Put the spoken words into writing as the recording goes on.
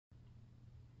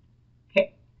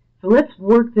So let's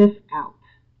work this out.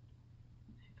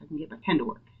 Let's see if I can get my pen to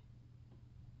work.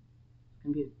 It's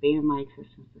going to be the bane of my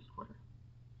existence this quarter.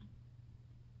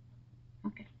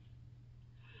 Okay.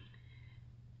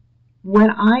 What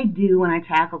I do when I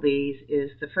tackle these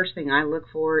is the first thing I look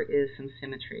for is some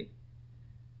symmetry.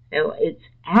 So it's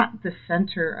at the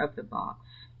center of the box,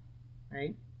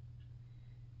 right?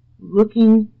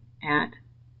 Looking at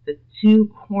the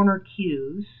two corner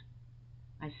cues,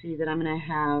 I see that I'm going to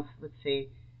have, let's say,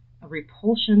 a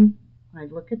repulsion. When I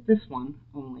look at this one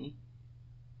only,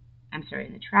 I'm sorry,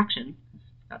 an attraction. I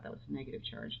thought that was a negative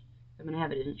charge. So I'm going to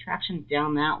have an attraction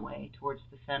down that way towards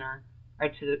the center, or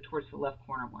towards the left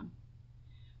corner one.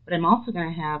 But I'm also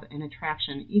going to have an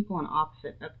attraction equal and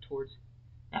opposite up towards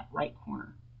that right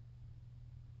corner.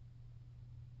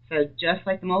 So just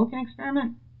like the Mulliken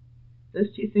experiment,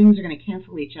 those two things are going to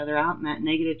cancel each other out, and that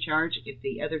negative charge, if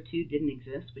the other two didn't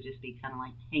exist, would just be kind of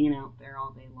like hanging out there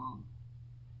all day long.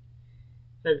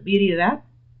 So the beauty of that,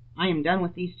 I am done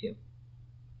with these two.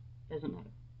 Doesn't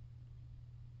matter.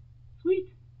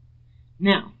 Sweet.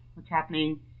 Now, what's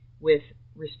happening with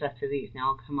respect to these?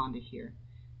 Now I'll come on to here.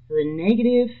 So the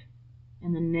negative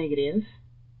and the negative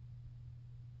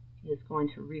is going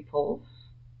to repulse,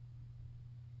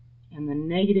 and the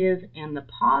negative and the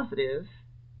positive,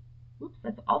 whoops,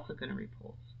 that's also going to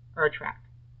repulse, or attract.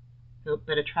 So,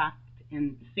 but attract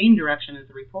in the same direction as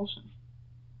the repulsion.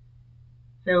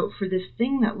 So for this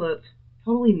thing that looks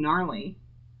totally gnarly,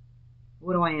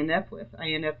 what do I end up with?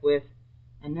 I end up with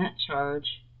a net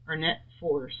charge, or net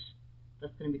force,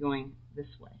 that's going to be going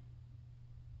this way.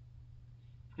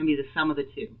 It's going to be the sum of the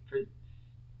two. For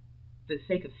the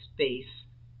sake of space,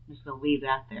 I'm just going to leave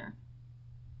that there.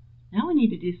 Now we need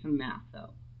to do some math,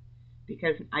 though,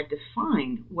 because I've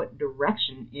defined what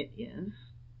direction it is,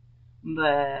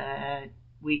 but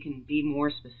we can be more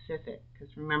specific,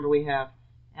 because remember we have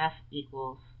F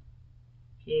equals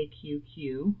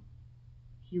KQQ,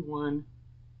 Q1,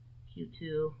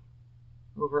 Q2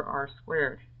 over R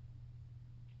squared,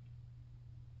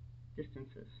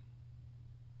 distances.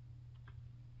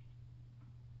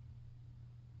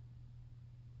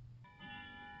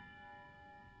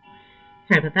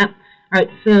 Sorry about that. All right,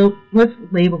 so let's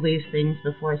label these things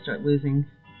before I start losing.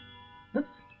 Oops,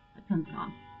 that pen's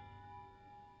gone.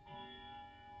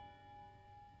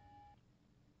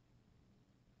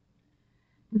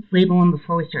 Let's label them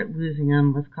before we start losing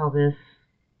them. Let's call this,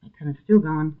 that pen is still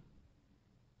gone.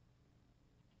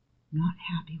 Not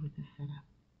happy with this setup.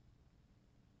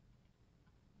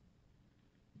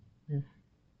 This.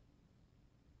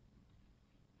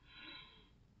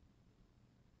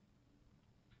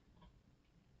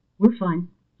 We're fine.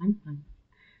 I'm fine.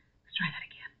 Let's try that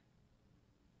again.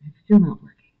 It's still not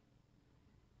working.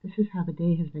 This is how the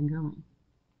day has been going.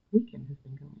 Weekend has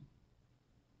been going.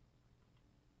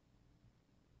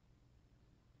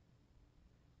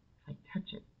 If I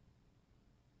touch it.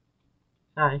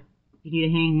 Sorry. You need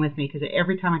to hang with me because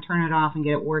every time I turn it off and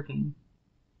get it working,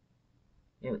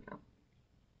 there we go.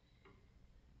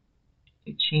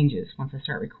 It changes once I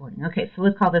start recording. Okay, so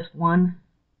let's call this 1,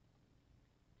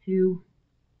 2,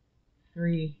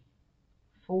 3,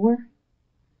 4.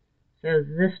 So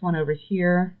this one over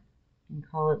here, you can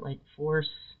call it like force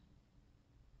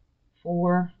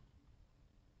 4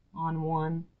 on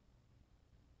 1.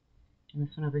 And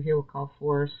this one over here we'll call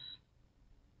force,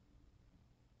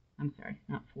 I'm sorry,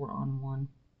 not 4 on 1.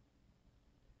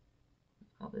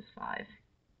 Let's call this 5.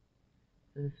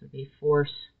 So this would be force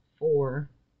 4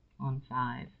 on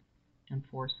 5 and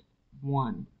force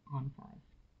 1 on 5.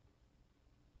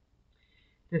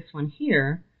 This one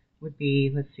here would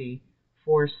be, let's see,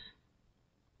 force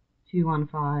 2 on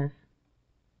 5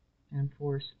 and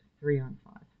force 3 on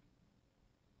 5.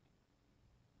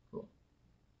 Cool.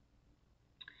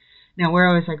 Now,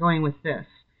 where was I going with this?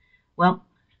 Well,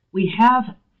 we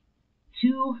have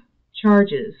two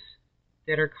charges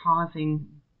that are causing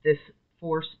this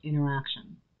force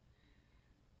interaction.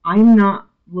 I'm not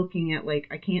looking at, like,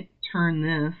 I can't turn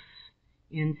this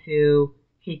into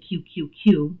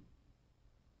KQQQ.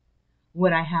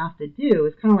 What I have to do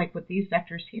is kind of like with these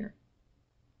vectors here.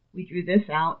 We drew this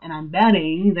out, and I'm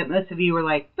betting that most of you were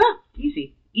like, ah,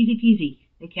 easy, easy peasy.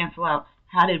 They cancel out.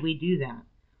 How did we do that?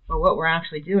 Well, what we're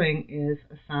actually doing is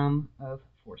a sum of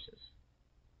forces.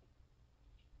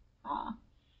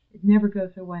 It never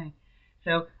goes away.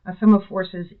 So a sum of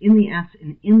forces in the x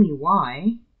and in the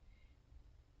y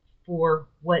for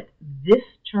what this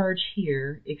charge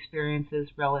here experiences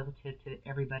relative to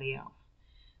everybody else.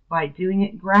 By doing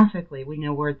it graphically, we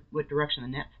know what direction the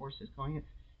net force is going. It's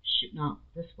shooting out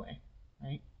this way,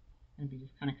 right? It's going to be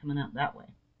just kind of coming out that way.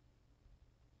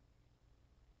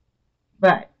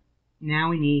 But now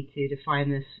we need to define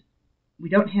this we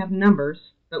don't have numbers,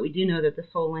 but we do know that this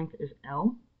whole length is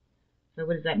L. So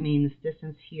what does that mean? This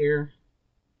distance here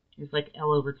is like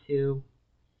L over 2,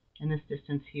 and this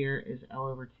distance here is L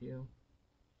over 2.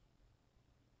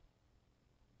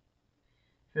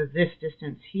 So this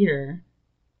distance here,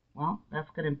 well, that's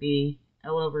going to be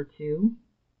L over 2.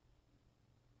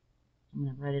 I'm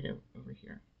going to write it over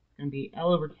here. It's going to be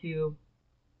L over 2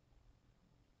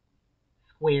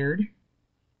 squared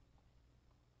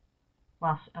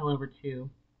plus L over 2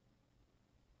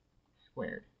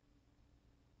 squared.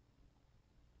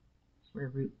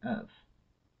 Square root of.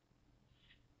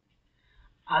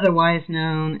 Otherwise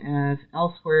known as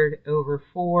L squared over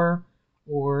 4,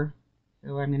 or,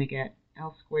 so I'm going to get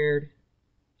L squared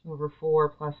over 4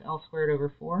 plus L squared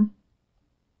over 4.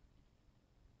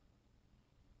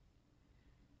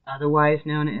 Otherwise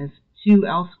known as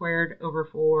 2L squared over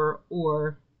 4,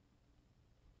 or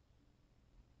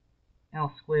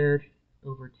L squared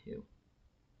over 2.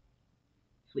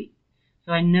 Sweet.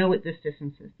 So I know what this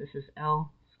distance is. This is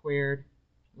L squared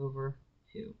over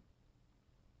 2.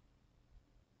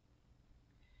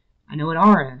 I know what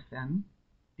R is then.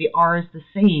 The R is the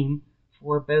same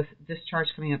for both this charge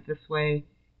coming up this way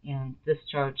and this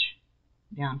charge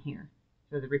down here.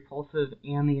 So the repulsive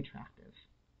and the attractive.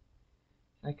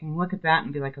 So I can look at that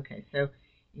and be like, okay, so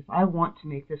if I want to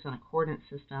make this on a coordinate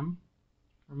system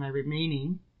for my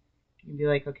remaining, you can be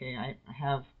like, okay, I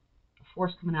have a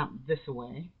force coming out this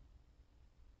way.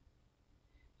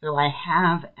 So I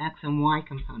have X and Y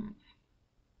components.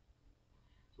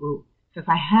 Ooh. So if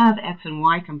I have X and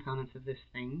Y components of this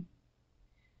thing,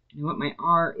 you know what my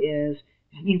R is,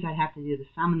 that means I have to do the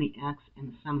sum in the X and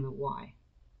the sum in the Y.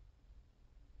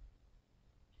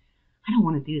 I don't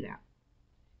want to do that.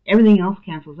 Everything else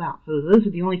cancels out. So those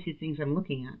are the only two things I'm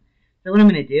looking at. So what I'm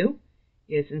going to do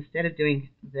is, instead of doing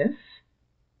this,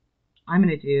 I'm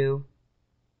going to do,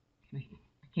 I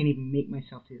can't even make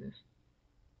myself do this.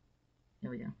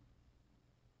 There we go.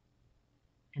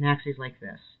 And actually it's like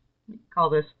this. We can call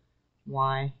this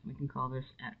Y, we can call this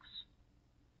X.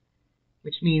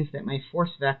 Which means that my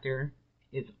force vector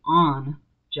is on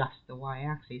just the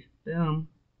Y-axis. Boom.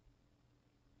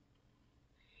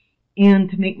 And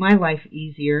to make my life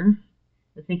easier,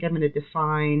 I think I'm going to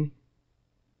define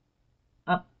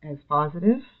up as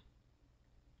positive.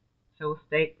 So we'll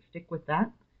stick with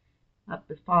that. Up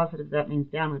is positive, that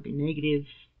means down would be negative.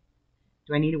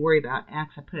 Do I need to worry about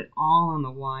X? I put it all on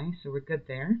the Y, so we're good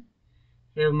there.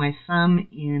 So my sum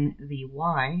in the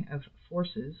Y of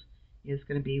forces is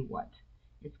going to be what?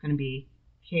 It's going to be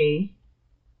K,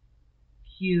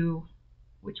 Q,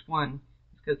 which one?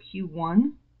 Let's go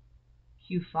Q1,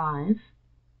 Q5.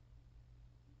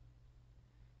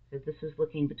 So this is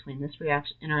looking between this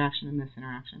interaction and this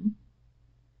interaction,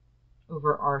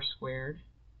 over R squared,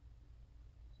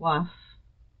 plus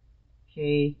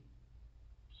K,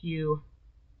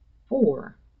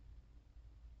 Q4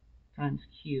 times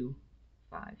Q5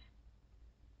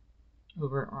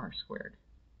 over R squared.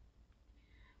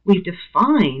 We've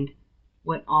defined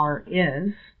what R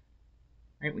is,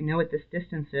 right? We know what this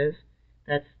distance is.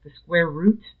 That's the square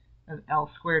root of L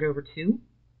squared over 2.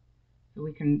 So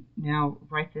we can now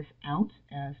write this out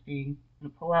as being, I'm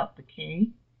going to pull out the K,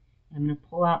 and I'm going to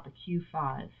pull out the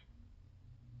Q5.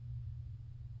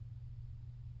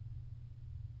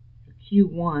 So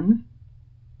Q1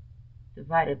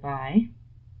 divided by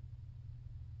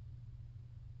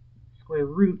square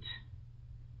root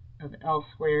of L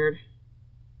squared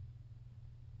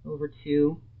over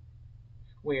 2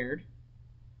 squared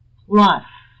plus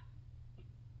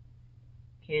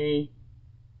K,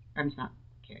 I'm not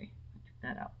K, I took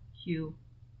that out,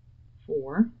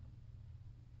 Q4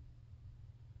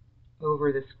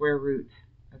 over the square root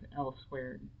of L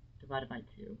squared divided by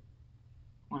 2,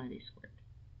 quantity squared.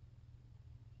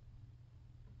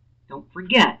 Don't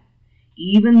forget,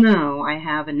 even though I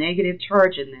have a negative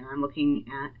charge in there, I'm looking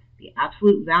at the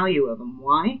absolute value of them.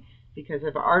 Why? Because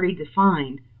I've already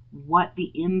defined what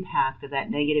the impact of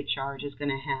that negative charge is going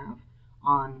to have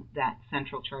on that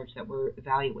central charge that we're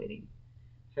evaluating.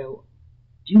 So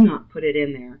do not put it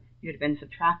in there. You would have been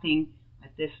subtracting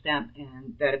at this step,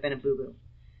 and that would have been a boo-boo.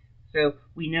 So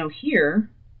we know here,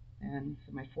 and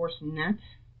so my force net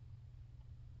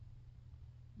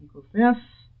equals this.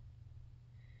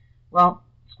 Well,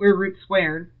 square root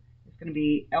squared is going to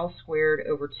be L squared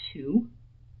over 2.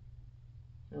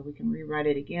 So we can rewrite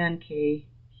it again, K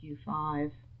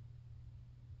Q5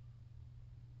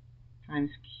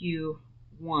 times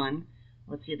Q1.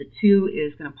 Let's see, the 2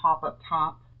 is going to pop up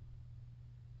top.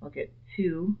 Look at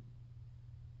 2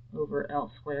 over L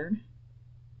squared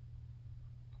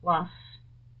plus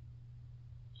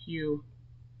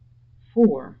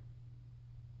Q4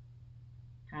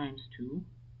 times 2,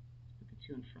 put the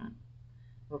 2 in front,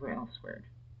 over L squared.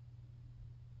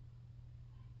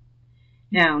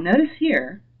 Now, notice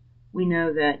here, we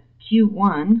know that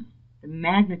Q1, the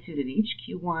magnitude of each,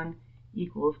 Q1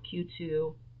 equals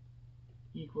Q2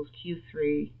 equals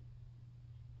Q3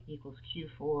 equals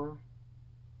Q4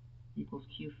 equals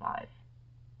Q5.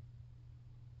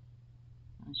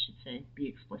 I should say, be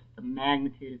explicit, the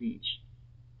magnitude of each.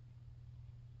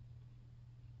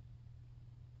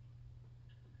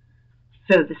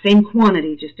 So the same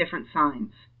quantity, just different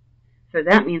signs. So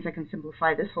that means I can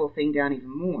simplify this whole thing down even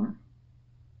more.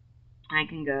 I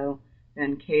can go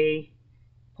then K,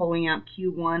 pulling out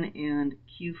Q1 and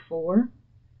Q4,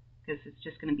 because it's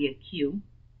just going to be a Q.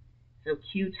 So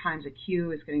Q times a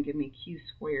Q is going to give me Q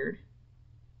squared.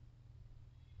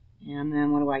 And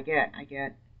then what do I get? I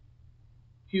get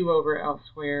 2 over L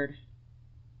squared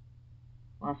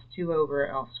plus 2 over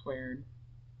L squared.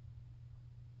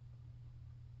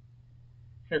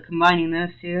 So combining those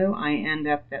two, I end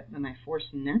up that my force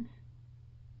net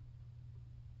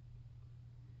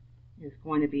is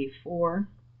going to be 4KQ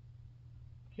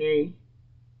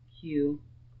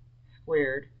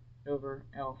squared over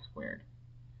L squared.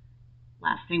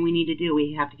 Last thing we need to do,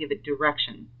 we have to give it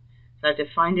direction. So I've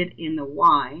defined it in the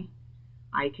y.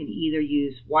 I can either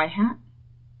use y hat,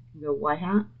 go y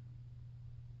hat,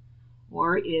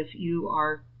 or if you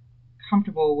are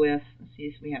comfortable with, let's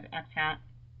see, so we have x hat,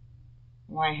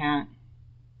 y hat,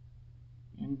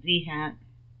 and z hat.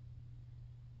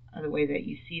 Other way that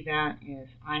you see that is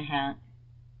I hat,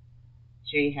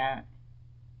 j hat,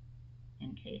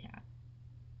 and k hat.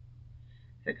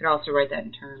 So I could also write that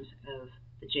in terms of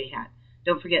the j hat.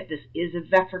 Don't forget, this is a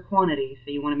vector quantity, so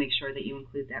you want to make sure that you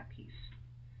include that piece.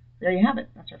 There you have it.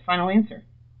 That's our final answer.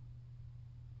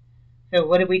 So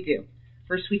what did we do?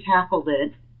 First we tackled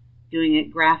it, doing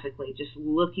it graphically, just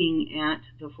looking at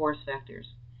the force vectors.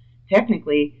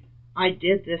 Technically, I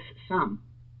did this sum.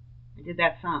 I did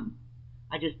that sum.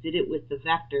 I just did it with the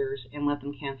vectors and let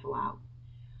them cancel out.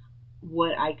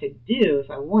 What I could do, if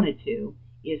I wanted to,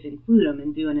 is include them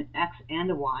and do an x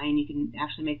and a y, and you can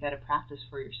actually make that a practice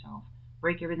for yourself.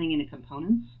 Break everything into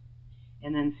components,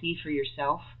 and then see for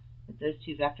yourself that those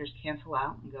two vectors cancel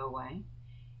out and go away.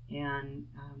 And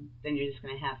then you're just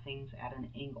going to have things at an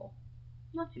angle.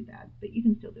 Not too bad, but you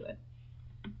can still do it.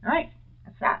 All right,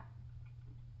 that's that.